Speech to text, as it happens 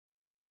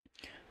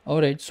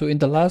Alright, so in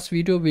the last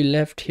video we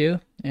left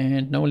here,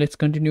 and now let's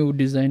continue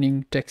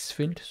designing text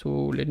field. So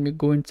let me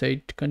go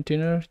inside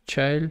container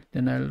child,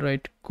 then I'll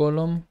write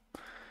column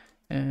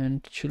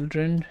and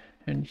children,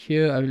 and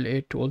here I will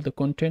add all the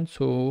content.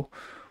 So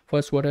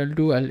first what I'll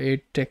do, I'll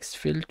add text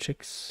field,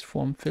 text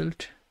form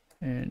field,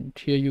 and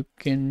here you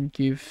can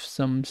give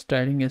some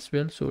styling as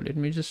well. So let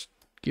me just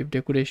give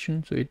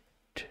decoration, so it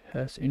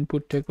has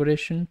input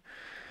decoration,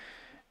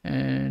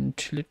 and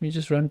let me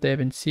just run the app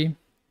and see.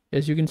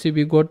 As you can see,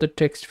 we got the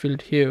text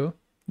field here.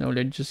 Now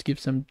let's just give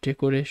some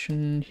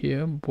decoration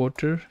here,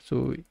 border.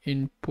 So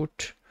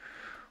input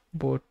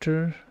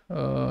border,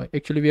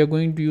 actually we are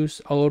going to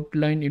use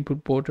outline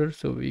input border,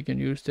 so we can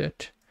use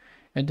that.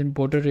 And then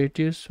border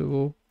radius,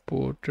 so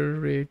border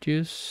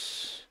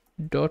radius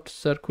dot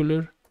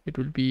circular, it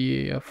will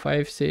be a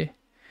 5 say.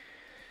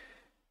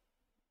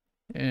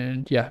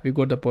 And yeah, we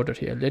got the border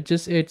here. Let's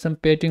just add some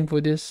padding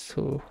for this.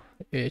 So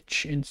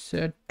h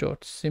insert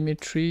dot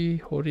symmetry,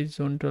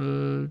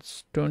 horizontal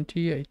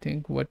 20, I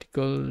think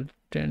vertical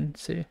 10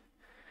 say.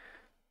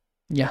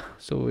 Yeah,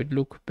 so it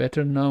look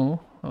better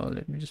now.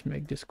 Let me just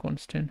make this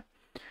constant.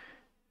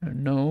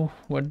 Now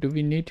what do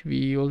we need?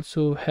 We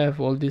also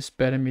have all this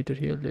parameter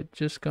here. Let's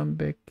just come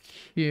back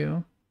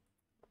here.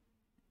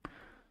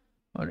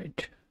 All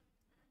right,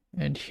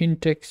 and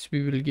hint text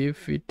we will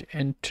give it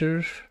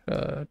enter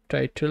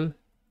title.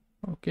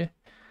 Okay,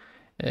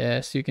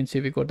 as you can see,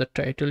 we got the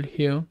title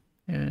here.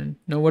 And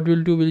now what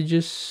we'll do, we'll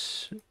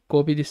just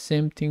copy the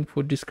same thing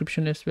for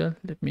description as well.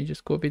 Let me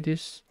just copy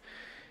this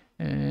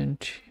and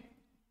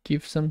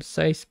give some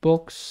size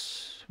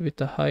box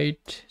with a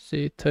height,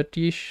 say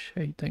 30ish,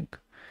 I think,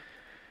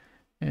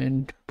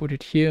 and put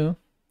it here.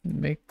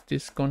 Make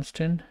this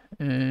constant,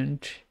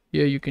 and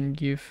here you can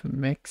give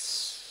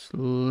max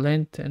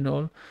length and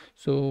all.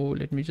 So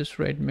let me just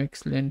write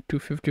max length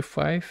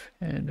 255,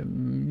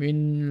 and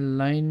min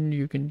line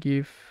you can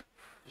give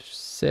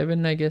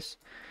 7, I guess.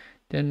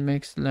 Then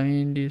max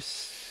line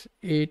is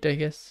 8, I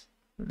guess.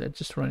 Let's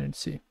just run and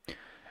see.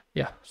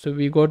 Yeah, so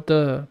we got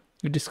the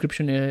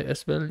description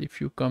as well.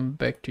 If you come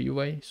back to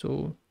UI,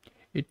 so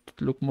it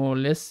look more or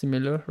less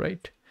similar,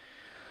 right?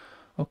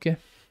 Okay,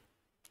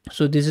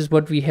 so this is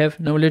what we have.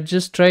 Now let's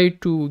just try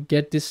to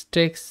get this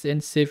text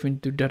and save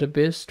into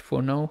database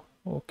for now.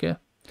 Okay,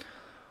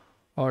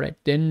 all right,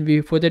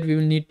 then for that we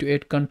will need to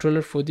add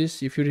controller for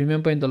this. If you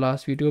remember, in the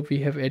last video we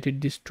have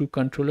added this to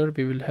controller.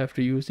 We will have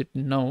to use it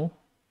now.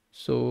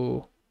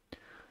 So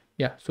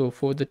yeah, so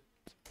for the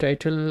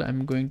title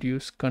I'm going to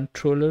use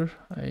controller,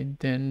 and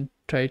then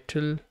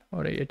title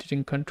or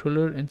editing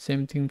controller, and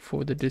same thing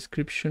for the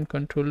description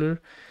controller,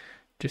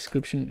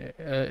 description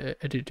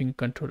editing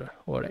controller.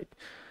 All right,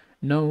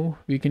 now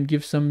we can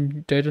give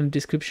some title and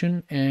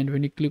description, and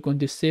when you click on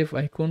the save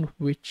icon,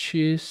 which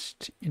is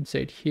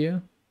inside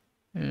here,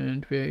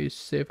 and where is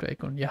saved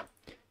icon? Yeah,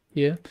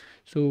 here.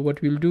 So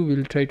what we'll do,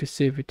 we'll try to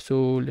save it.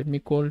 So let me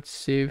call it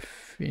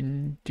save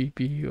in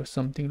db or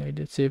something like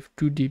that. Save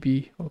to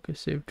db. Okay,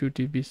 save to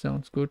db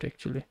sounds good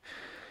actually.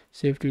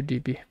 Save to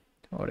db.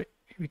 All right,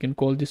 we can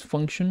call this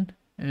function,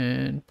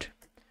 and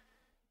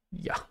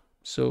yeah,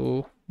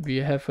 so we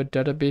have a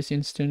database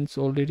instance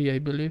already, I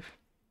believe.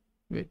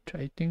 Wait,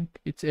 I think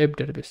it's app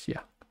database.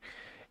 Yeah,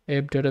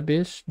 app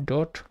database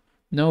dot.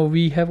 Now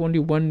we have only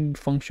one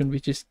function,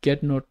 which is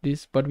get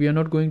notice, but we are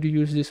not going to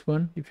use this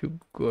one. If you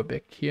go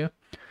back here,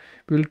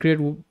 we will create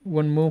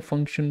one more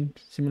function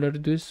similar to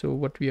this. So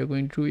what we are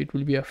going to do, it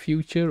will be a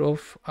future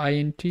of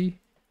int.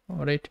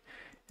 All right,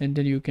 and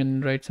then you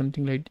can write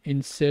something like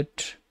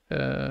insert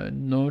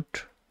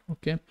note.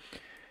 Okay,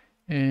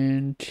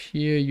 and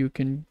here you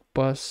can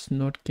pass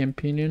note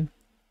companion.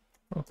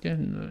 Okay,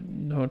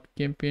 note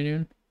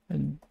companion,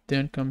 and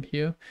then come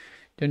here,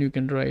 then you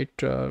can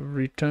write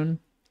return.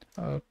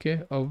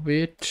 Okay,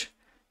 await,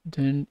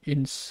 then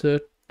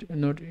insert,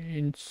 not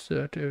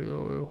insert,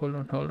 hold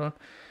on.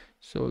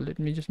 So let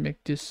me just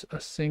make this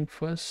async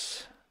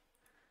first,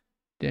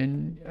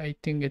 then I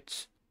think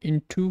it's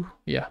into,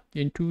 yeah,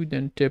 into,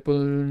 then table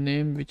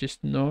name, which is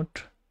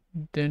not,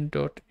 then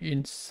dot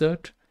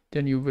insert,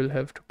 then you will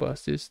have to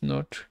pass this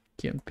not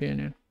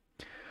companion.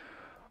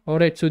 All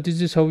right, so this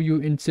is how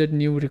you insert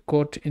new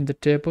record in the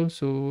table.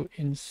 So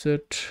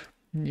insert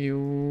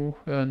new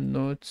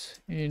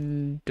notes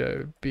in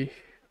Derby.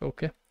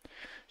 Okay,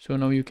 so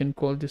now you can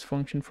call this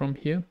function from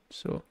here.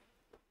 So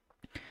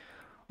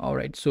all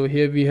right, so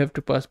here we have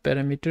to pass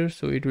parameters,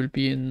 so it will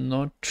be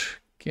not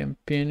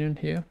companion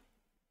here,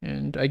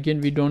 and again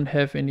we don't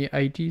have any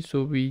ID,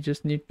 so we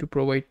just need to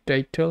provide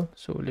title.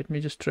 So let me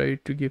just try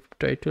to give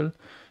title.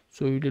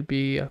 So it will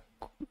be a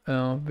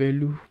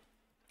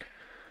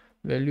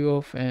value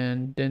of,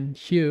 and then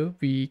here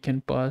we can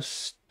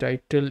pass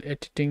title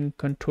editing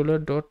controller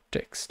dot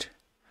text.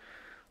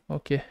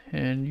 Okay,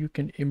 and you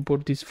can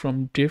import this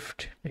from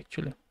drift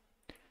actually.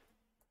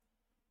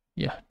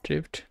 Yeah,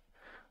 drift,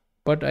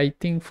 but I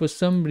think for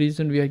some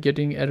reason we are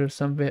getting error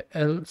somewhere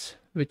else,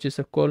 which is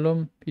a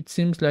column. It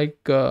seems like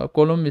a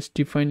column is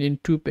defined in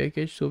two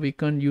package, so we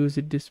can't use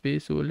it this way.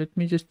 So let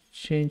me just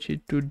change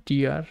it to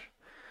dr.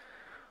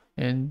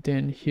 and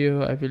then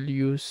here I will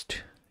use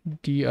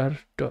dr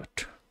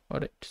dot. All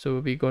right, so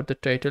we got the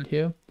title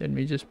here. Then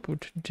we just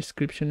put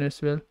description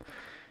as well,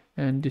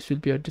 and this will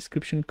be a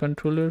description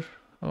controller.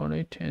 All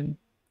right, and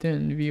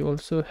then we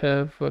also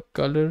have a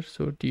color,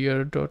 so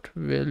dr dot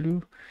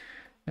value,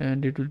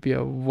 and it will be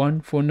a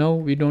 1. For now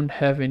we don't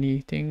have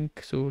anything,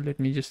 so let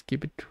me just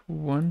keep it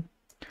 1,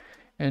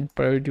 and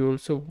priority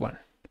also 1.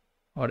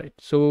 All right,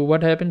 so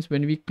what happens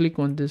when we click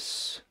on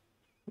this?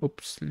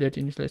 Oops, let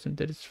initialize, and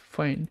that is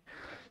fine.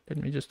 Let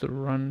me just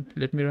run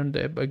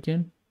the app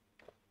again.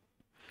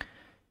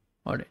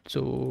 All right,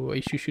 so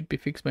issue should be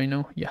fixed by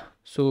now. Yeah,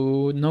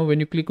 so now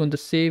when you click on the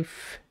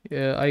save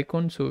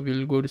icon, so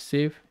we'll go to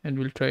save, and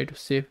we'll try to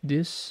save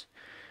this,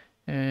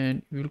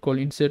 and we'll call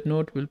insert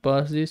note, we'll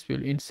pass this,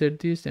 we'll insert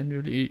this, and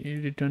we'll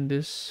return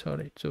this. All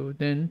right, so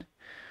then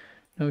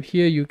now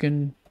here you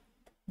can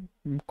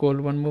call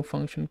one more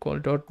function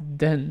called dot.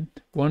 Then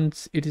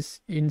once it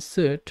is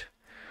insert,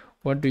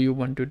 what do you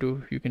want to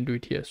do? You can do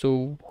it here.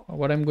 So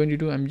what I'm going to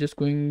do, I'm just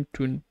going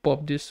to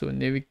pop this, so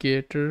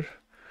navigator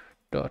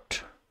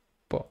dot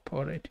pop.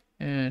 All right,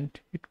 and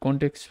it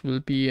context will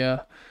be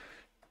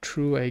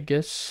true, I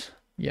guess.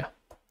 Yeah.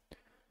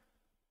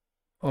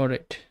 All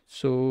right,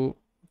 so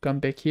come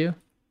back here.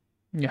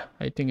 Yeah,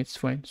 I think it's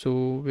fine.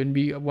 So when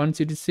we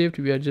once it is saved,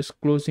 we are just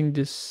closing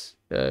this,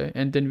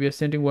 and then we are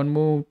sending one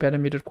more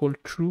parameter called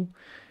true,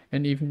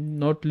 and even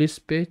not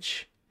list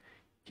page,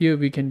 here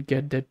we can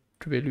get that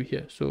value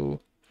here. So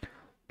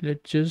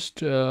let's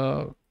just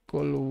call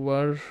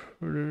var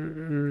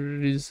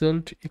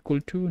result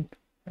equal to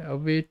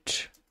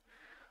await.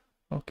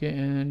 Okay,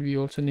 and we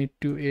also need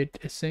to add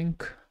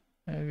async.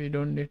 We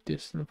don't need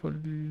this.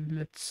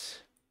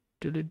 Let's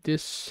delete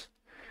this,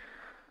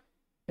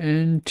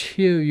 and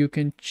here you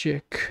can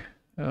check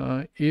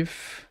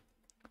if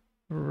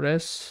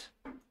rest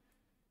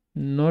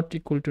not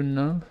equal to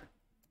null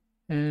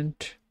and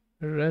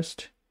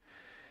rest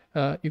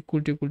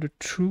equal to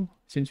true.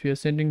 Since we are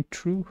sending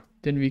true,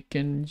 then we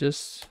can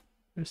just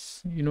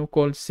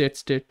call set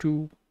state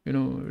to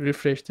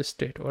refresh the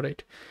state. All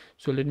right,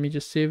 so let me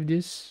just save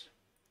this.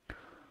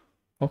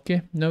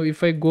 Okay, now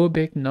if I go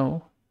back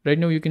now, right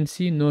now you can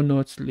see no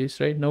notes list.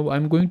 Right now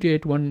I'm going to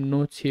add one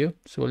notes here,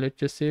 so let's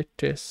just say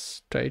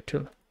test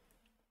title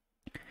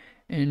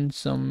and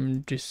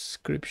some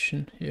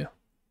description here.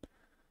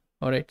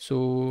 All right,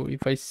 so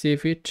if I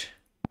save it,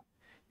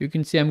 you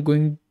can see I'm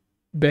going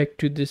back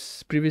to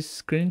this previous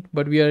screen,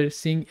 but we are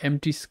seeing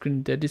empty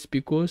screen. That is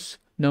because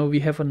now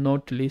we have a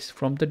note list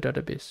from the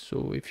database.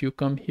 So if you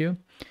come here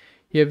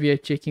we are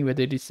checking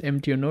whether it is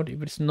empty or not.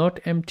 If it's not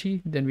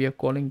empty, then we are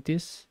calling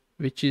this,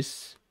 which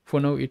is for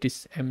now it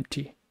is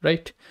empty,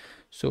 right?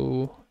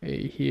 So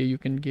here you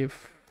can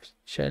give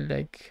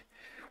childlike.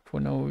 For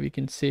now we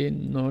can say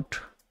not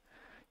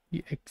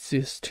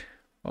exist.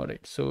 All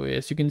right, so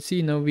as you can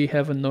see, now we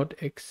have a not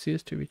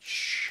exist, which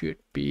should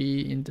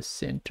be in the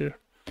center.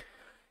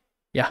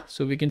 Yeah,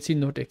 so we can see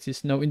not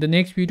exist. Now in the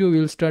next video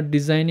we'll start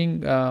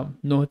designing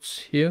notes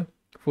here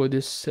for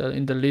this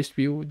in the list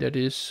view. That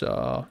is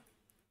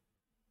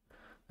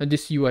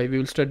this UI. We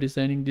will start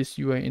designing this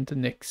UI in the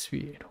next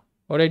video.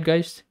 All right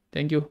guys,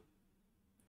 thank you.